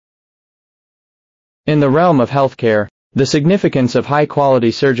In the realm of healthcare, the significance of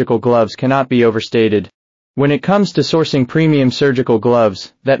high-quality surgical gloves cannot be overstated. When it comes to sourcing premium surgical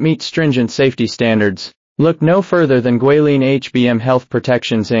gloves that meet stringent safety standards, look no further than Guilin HBM Health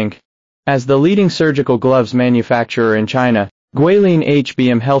Protections Inc. As the leading surgical gloves manufacturer in China, Guilin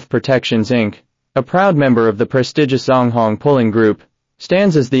HBM Health Protections Inc., a proud member of the prestigious Zhonghong Pulling Group,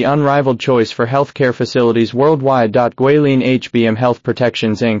 stands as the unrivaled choice for healthcare facilities worldwide. Guilin HBM Health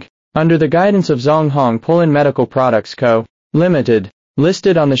Protections Inc., under the guidance of Zhonghong Pulling Medical Products Co., Limited,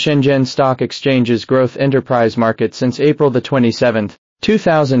 listed on the Shenzhen Stock Exchange's Growth Enterprise Market since April 27,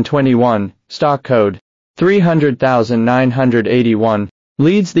 2021, stock code 300,981,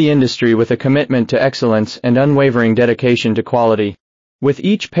 leads the industry with a commitment to excellence and unwavering dedication to quality. With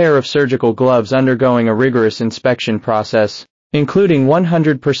each pair of surgical gloves undergoing a rigorous inspection process, including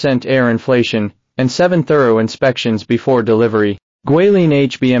 100% air inflation and 7 thorough inspections before delivery, Guilin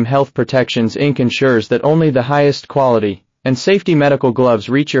HBM Health Protections Inc. ensures that only the highest quality and safety medical gloves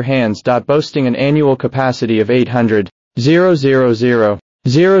reach your hands. Boasting an annual capacity of 800,000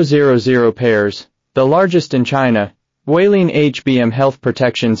 pairs, the largest in China, Guilin HBM Health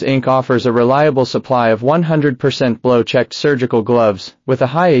Protections Inc. offers a reliable supply of 100% blow-checked surgical gloves with a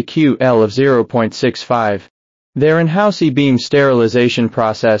high AQL of 0.65. Their in-house HBM sterilization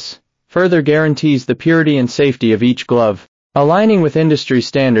process further guarantees the purity and safety of each glove, aligning with industry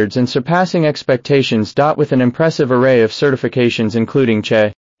standards and surpassing expectations. With an impressive array of certifications including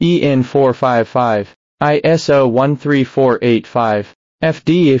CHE, EN 455, ISO 13485,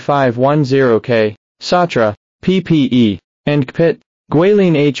 FDA 510K, SATRA, PPE, and CPIT,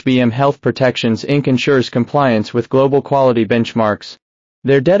 Guilin HBM Health Protections Inc. ensures compliance with global quality benchmarks.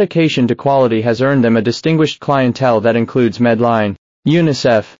 Their dedication to quality has earned them a distinguished clientele that includes Medline,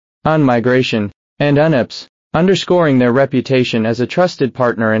 UNICEF, UnMigration, and UNIPS, underscoring their reputation as a trusted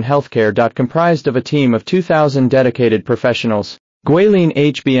partner in healthcare. Comprised of a team of 2,000 dedicated professionals, Guilin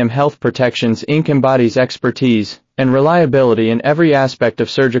HBM Health Protections Inc. embodies expertise and reliability in every aspect of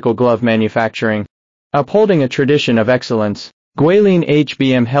surgical glove manufacturing. Upholding a tradition of excellence, Guilin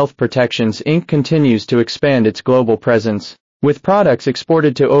HBM Health Protections Inc. continues to expand its global presence, with products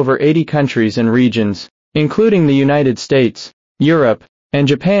exported to over 80 countries and regions, including the United States, Europe, and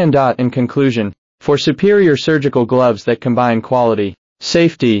Japan. In conclusion, for superior surgical gloves that combine quality,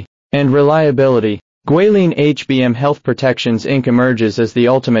 safety, and reliability, Guilin HBM Health Protections Inc. emerges as the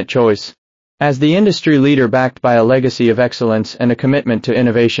ultimate choice. As the industry leader backed by a legacy of excellence and a commitment to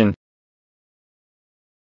innovation,